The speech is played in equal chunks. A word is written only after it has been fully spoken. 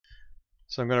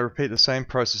So I'm going to repeat the same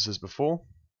process as before.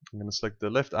 I'm going to select the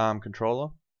left arm controller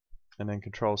and then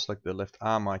select the left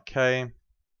arm IK, and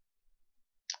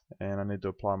I need to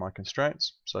apply my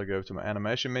constraints. So I go to my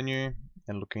animation menu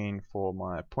and looking for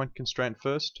my point constraint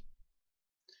first.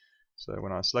 So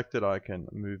when I select it, I can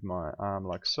move my arm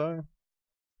like so,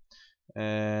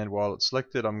 and while it's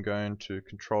selected I'm going to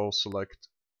select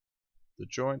the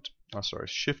joint,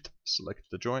 shift select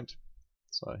the joint.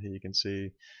 So here you can see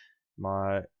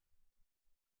my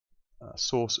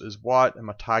source is white and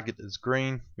my target is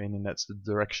green, meaning that's the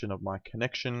direction of my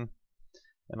connection,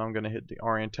 and I'm going to hit the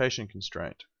orientation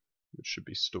constraint, which should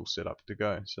be still set up to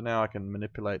go. So now I can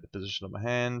manipulate the position of my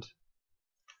hand,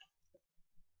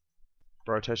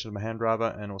 rotation of my hand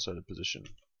rather, and also the position.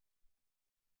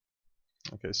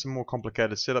 Okay, some more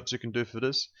complicated setups you can do for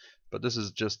this, but this is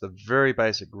just a very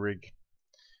basic rig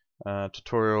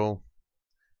tutorial,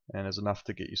 and is enough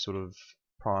to get you sort of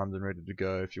primed and ready to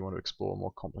go if you want to explore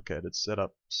more complicated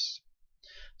setups.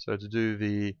 So to do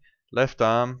the right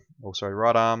arm,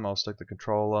 I'll select the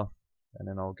controller, and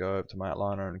then I'll go up to my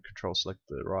outliner and select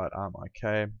the right arm IK,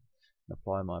 and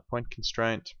apply my point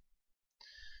constraint.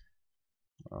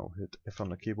 I'll hit F on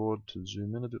the keyboard to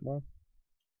zoom in a bit more.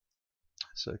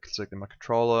 So selecting my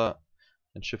controller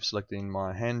and shift selecting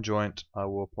my hand joint, I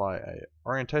will apply a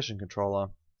orientation controller,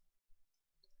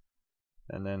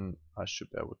 and then I should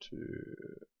be able to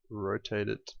rotate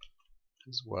it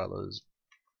as well as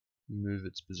move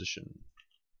its position.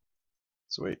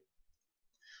 Sweet.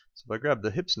 So if I grab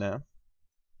the hips now,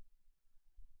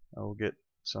 I will get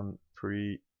some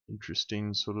pretty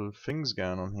interesting sort of things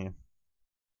going on here.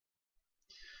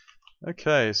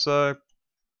 Okay, so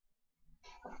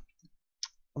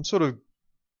I'm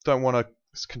don't want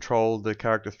to control the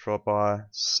character throught by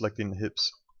selecting the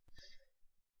hips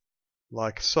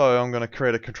like so. I'm going to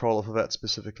create a controller for that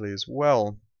specifically as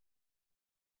well.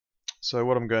 So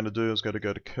what I'm going to do is go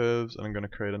to curves, and I'm going to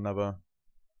create another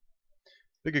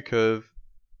bigger curve,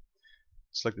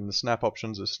 selecting the snap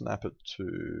options to snap it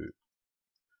to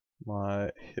my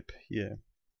hip here.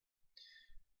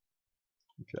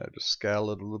 Okay, just scale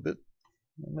it a little bit,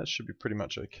 and that should be pretty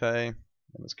much okay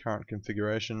in its current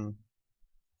configuration.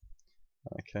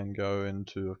 I can go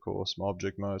into, of course, my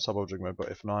object mode, sub-object mode by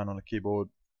F9 on the keyboard,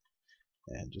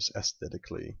 and just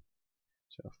aesthetically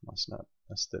turn off my snap,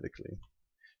 aesthetically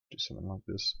do something like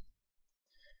this.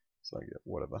 So I get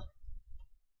whatever.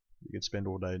 You can spend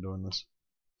all day doing this.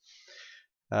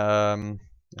 F8.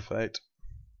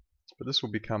 But this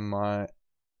will become my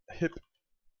hip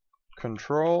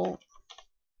control,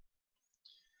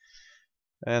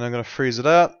 and I'm going to freeze it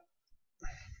out.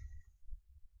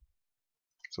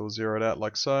 So we'll zero it out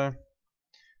like so,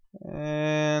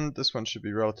 and this one should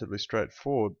be relatively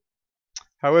straightforward.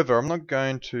 However, I'm not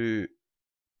going to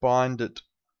bind it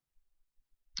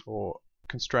or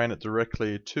constrain it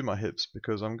directly to my hips,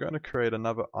 because I'm going to create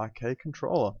another IK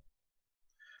controller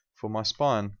for my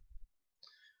spine.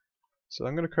 So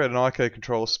I'm going to create an IK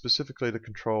controller specifically to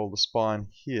control the spine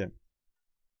here.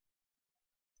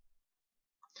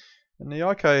 And the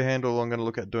IK handle I'm going to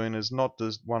look at doing is not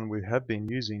the one we have been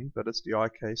using, but it's the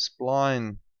IK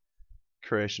spline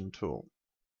creation tool.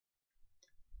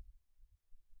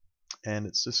 And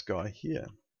it's this guy here.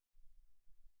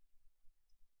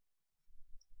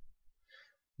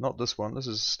 Not this one, this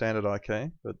is standard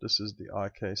IK, but this is the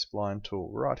IK spline tool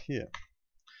right here.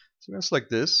 So I'm going to select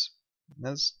this,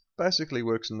 and this basically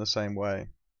works in the same way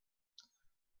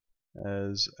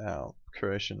as our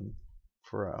creation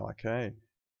for our IK.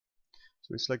 So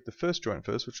we select the first joint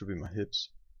first, which will be my hips,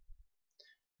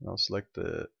 and I'll select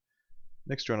the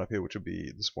next joint up here, which will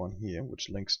be this one here, which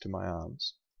links to my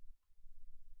arms.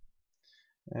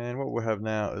 And what we'll have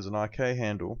now is an IK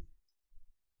handle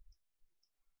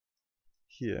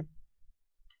here,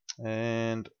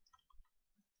 and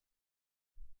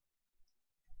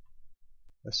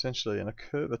essentially a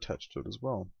curve attached to it as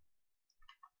well.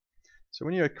 So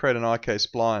when you create an IK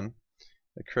spline,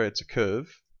 it creates a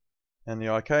curve and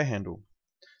the IK handle.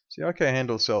 So the IK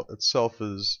handle itself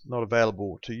is not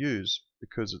available to use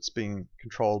because it's being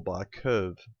controlled by a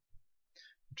curve,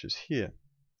 which is here.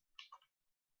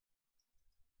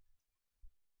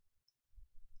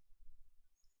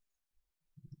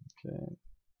 Okay.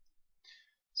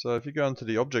 So if you go into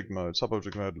the object mode,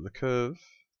 sub-object mode of the curve,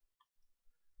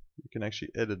 you can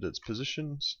actually edit its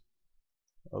positions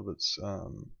of its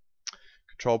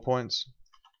control points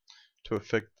to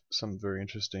affect some very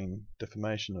interesting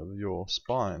deformation of your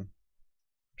spine,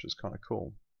 which is kind of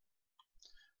cool.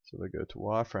 So if I go to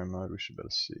wireframe mode, we should be able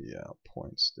to see our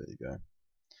points. There you go.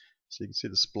 So you can see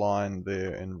the spline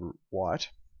there in white,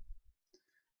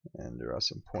 and there are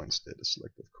some points there to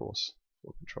select, of course,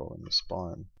 for controlling the the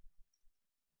spine.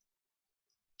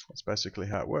 That's basically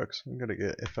how it works. I'm going to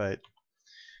get F8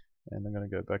 and I'm going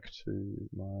to go back to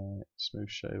my smooth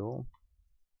shade all.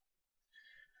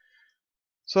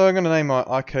 So I'm going to name my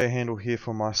IK handle here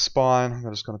for my spine.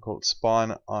 I'm just going to call it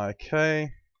spine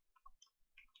IK.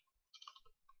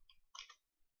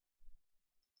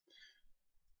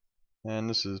 And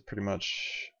this is pretty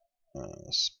much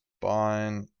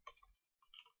spine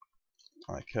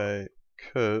IK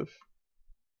curve.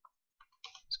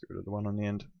 Let's get rid of the one on the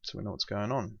end so we know what's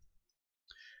going on.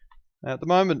 Now, at the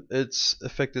moment it's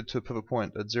affected to a pivot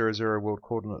point at 0, 0 world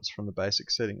coordinates from the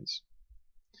basic settings,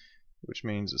 which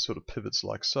means it sort of pivots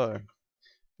like so.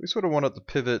 We sort of want it to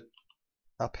pivot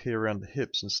up here around the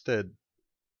hips instead.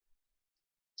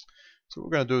 So what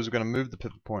we're going to do is we're going to move the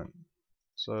pivot point.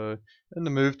 So in the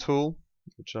move tool,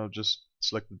 which I've just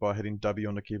selected by hitting W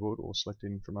on the keyboard or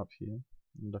selecting from up here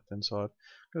on the left hand side,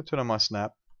 I'm going to turn on my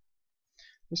snap.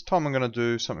 This time I'm going to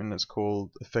do something that's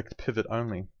called effect pivot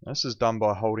only. Now, this is done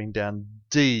by holding down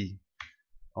D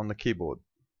on the keyboard.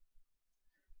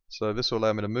 So this will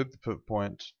allow me to move the pivot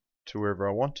point to wherever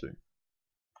I want to.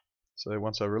 So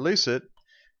once I release it,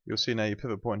 you'll see now your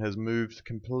pivot point has moved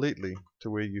completely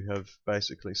to where you have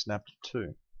basically snapped it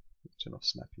to. Turn off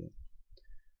snap here.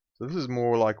 So this is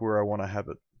more like where I want to have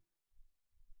it.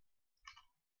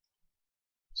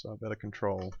 So I better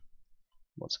control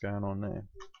what's going on there.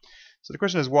 So the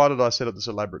question is, why did I set up this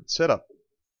elaborate setup?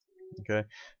 Okay,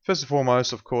 first and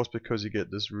foremost, of course, because you get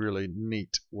this really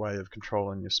neat way of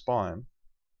controlling your spine.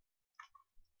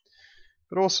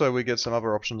 But also we get some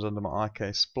other options under my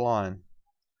IK spine.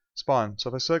 So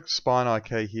if I select spine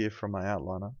IK here from my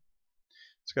outliner,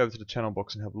 let's go over to the channel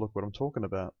box and have a look what I'm talking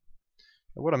about.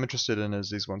 Now, what I'm interested in is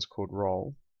these ones called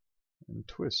roll and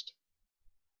twist.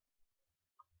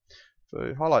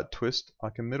 So highlight twist, I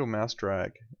can middle mouse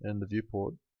drag in the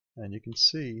viewport and you can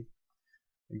see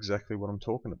exactly what I'm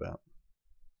talking about.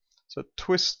 So it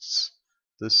twists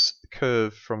this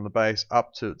curve from the base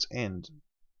up to its end.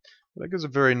 That gives a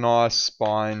very nice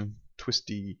spine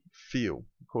twisty feel.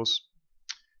 Of course,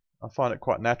 I find it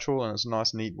quite natural and it's a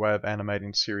nice neat way of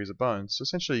animating a series of bones. So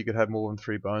essentially you could have more than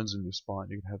 3 bones in your spine.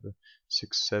 You could have a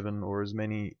 6, 7 or as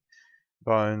many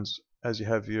bones as you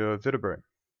have your vertebrae.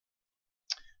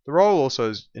 The roll also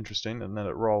is interesting in that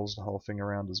it rolls the whole thing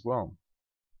around as well.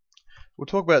 We'll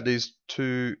talk about these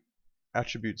two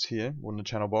attributes here in the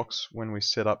channel box when we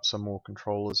set up some more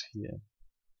controllers here.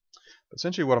 But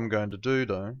essentially what I'm going to do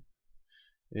though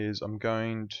is I'm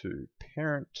going to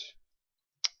I'm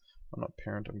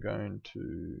going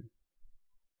to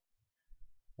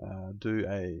do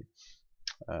a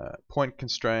point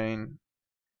constraint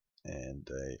and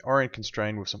a orient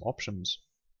constraint with some options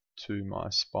to my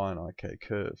spine IK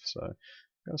curve. So I'm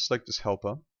going to select this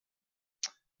helper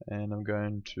and I'm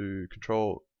going to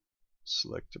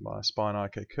select my spine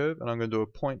IK curve and I'm going to do a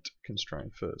point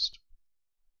constraint first.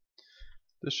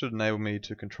 This should enable me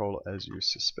to control it as you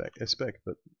expect,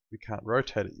 but we can't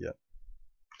rotate it yet.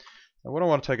 Now what I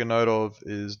want to take a note of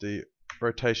is the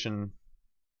rotation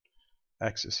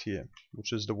axis here,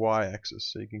 which is the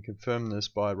y-axis. So you can confirm this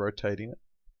by rotating it.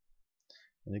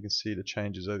 And you can see the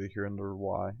changes over here on the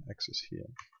y-axis here.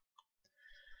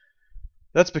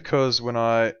 That's because when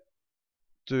I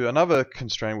do another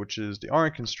constraint, which is the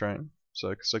orient constraint,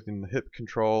 so selecting the hip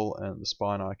control and the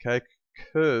spine IK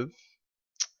curve,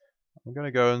 I'm going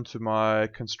to go into my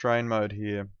constraint mode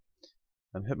here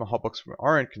and hit my hotbox for my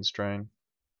orient constraint.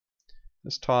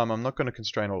 This time I'm not going to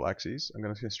constrain all axes. I'm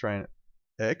going to constrain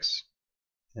X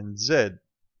and Z,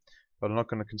 but I'm not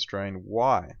going to constrain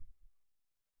Y.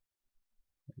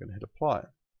 I'm going to hit apply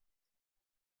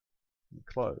and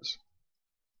close.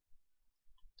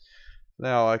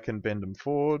 Now I can bend them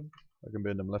forward, I can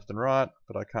bend them left and right,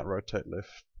 but I can't rotate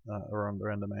left around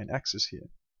the main axis here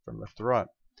from left to right.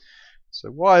 So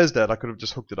why is that? I could have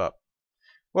just hooked it up.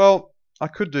 Well, I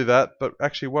could do that, but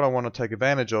actually what I want to take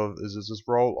advantage of is this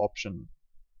roll option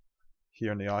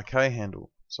here in the IK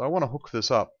handle. So I want to hook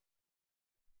this up.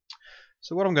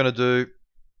 So what I'm going to do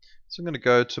is I'm going to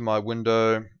go to my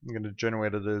window, I'm going to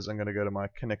generate editors, I'm going to go to my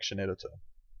connection editor,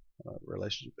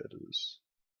 relationship editors.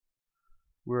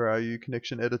 Where are you,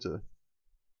 connection editor?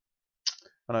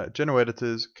 Generate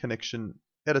editors, connection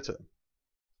editor.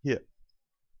 Here.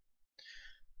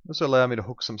 This will allow me to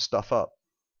hook some stuff up.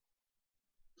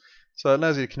 So it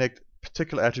allows you to connect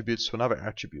particular attributes to another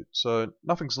attribute. So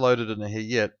nothing's loaded in here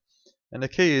yet. And the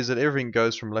key is that everything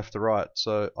goes from left to right.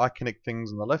 So I connect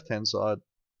things on the left hand side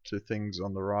to things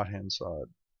on the right hand side.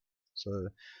 So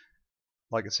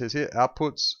like it says here,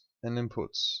 outputs and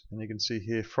inputs. And you can see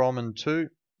here from and to.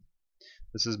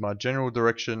 This is my general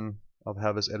direction of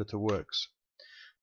how this editor works.